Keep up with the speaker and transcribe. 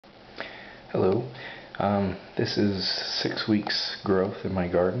Hello. This is 6 weeks growth in my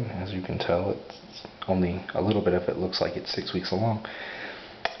garden. As you can tell, it's only a little bit of it looks like it's 6 weeks along.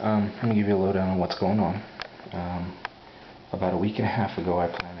 I'm going to give you a lowdown on what's going on. About a week and a half ago I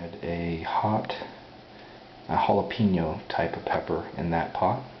planted a jalapeno type of pepper in that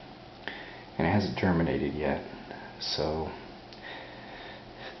pot, and it hasn't germinated yet. So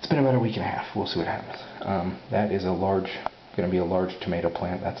it's been about a week and a half. We'll see what happens. That is going to be a large tomato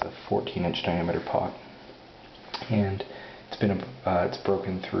plant. That's a 14-inch diameter pot, and it's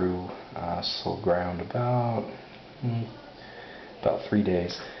broken through soil ground about 3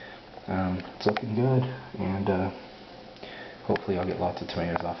 days. It's looking good, and hopefully I'll get lots of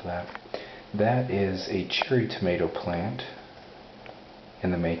tomatoes off of that. That is a cherry tomato plant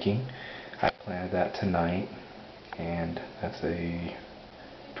in the making. I planted that tonight, and that's a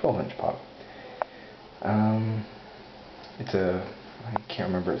 12-inch pot. I can't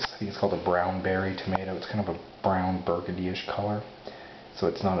remember, I think it's called a brown berry tomato. It's kind of a brown burgundy-ish color. So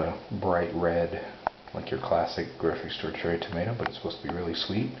it's not a bright red like your classic grocery store cherry tomato, but it's supposed to be really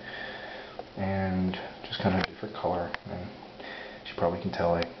sweet and just kind of a different color. And as you probably can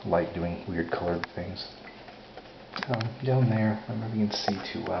tell, I like doing weird colored things. Down there, I don't know if you can see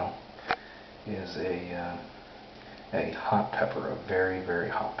too well, is a hot pepper, a very, very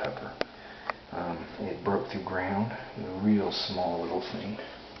hot pepper. It broke through ground, a real small little thing.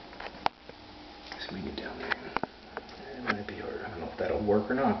 So we get down there. It might be hard. I don't know if that'll work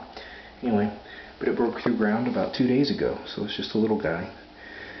or not. Anyway, but it broke through ground about 2 days ago, so it's just a little guy.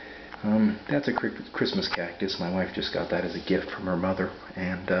 That's a Christmas cactus. My wife just got that as a gift from her mother,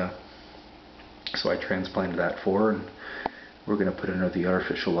 and so I transplanted that for her, and we're going to put it under the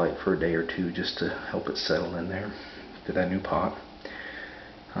artificial light for a day or two just to help it settle in there to that new pot.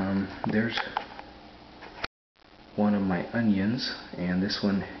 There's one of my onions, and this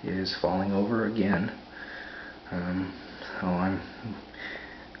one is falling over again.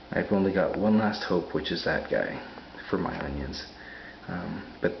 I've only got one last hope, which is that guy for my onions.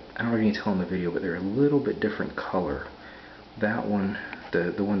 But I don't know if you can tell in the video, but they're a little bit different color. That one,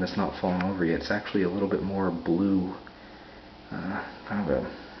 the one that's not fallen over yet, it's actually a little bit more blue, kind of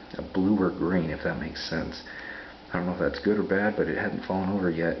a bluer green, if that makes sense. I don't know if that's good or bad, but it hadn't fallen over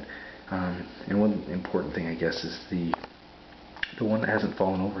yet. And one important thing, I guess, is the one that hasn't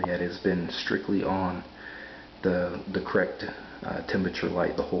fallen over yet has been strictly on the correct temperature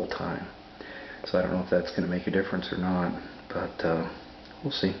light the whole time. So I don't know if that's going to make a difference or not, but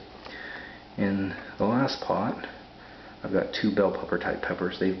we'll see. In the last pot, I've got 2 bell pepper type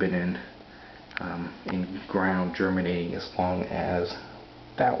peppers. They've been in ground germinating as long as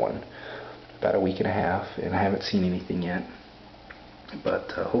that one, about a week and a half, and I haven't seen anything yet.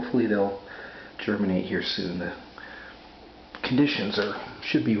 But hopefully they'll germinate here soon. The conditions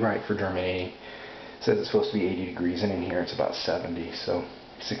should be right for germinating. It says it's supposed to be 80 degrees, and in here it's about 70, so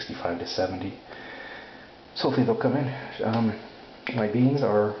 65 to 70. So hopefully they'll come in. My beans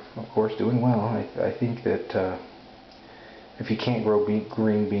are, of course, doing well. I think that if you can't grow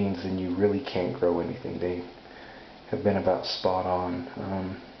green beans, then you really can't grow anything. They have been about spot on.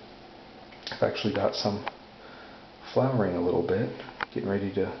 I've actually got some flowering a little bit, getting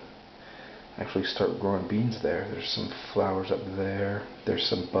ready to actually start growing beans there. There's some flowers up there. There's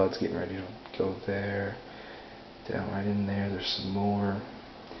some buds getting ready to go there. Down right in there, there's some more.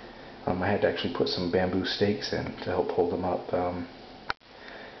 I had to actually put some bamboo stakes in to help hold them up.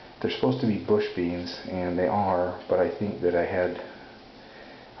 They're supposed to be bush beans, and they are, but I think that I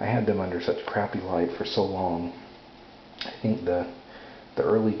had them under such crappy light for so long. I think the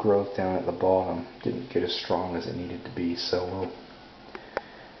early growth down at the bottom didn't get as strong as it needed to be, so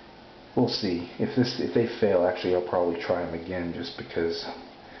we'll see. If they fail, actually I'll probably try them again, just because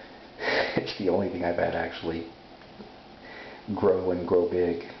it's the only thing I've had actually grow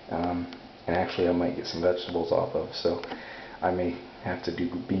big, and actually I might get some vegetables off of, so I may have to do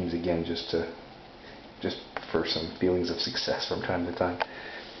beans again just for some feelings of success from time to time.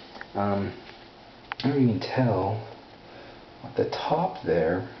 I don't even tell. At the top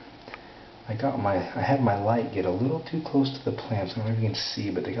there, I had my light get a little too close to the plants. I don't know if you can see,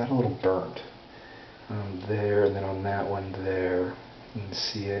 but they got a little burnt. There, and then on that one there, you can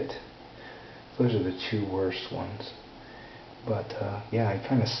see it. Those are the 2 worst ones. But yeah, I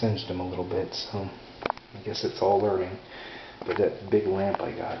kind of singed them a little bit, so I guess it's all learning. But that big lamp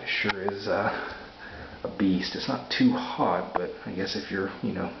I got sure is a beast. It's not too hot, but I guess if you're,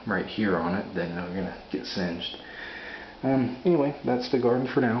 right here on it, then you're going to get singed. Anyway, that's the garden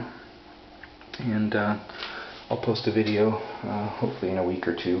for now, and I'll post a video hopefully in a week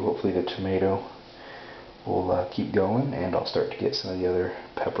or two. Hopefully the tomato we'll keep going, and I'll start to get some of the other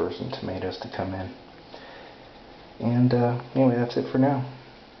peppers and tomatoes to come in. And anyway, that's it for now.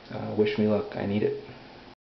 Wish me luck. I need it.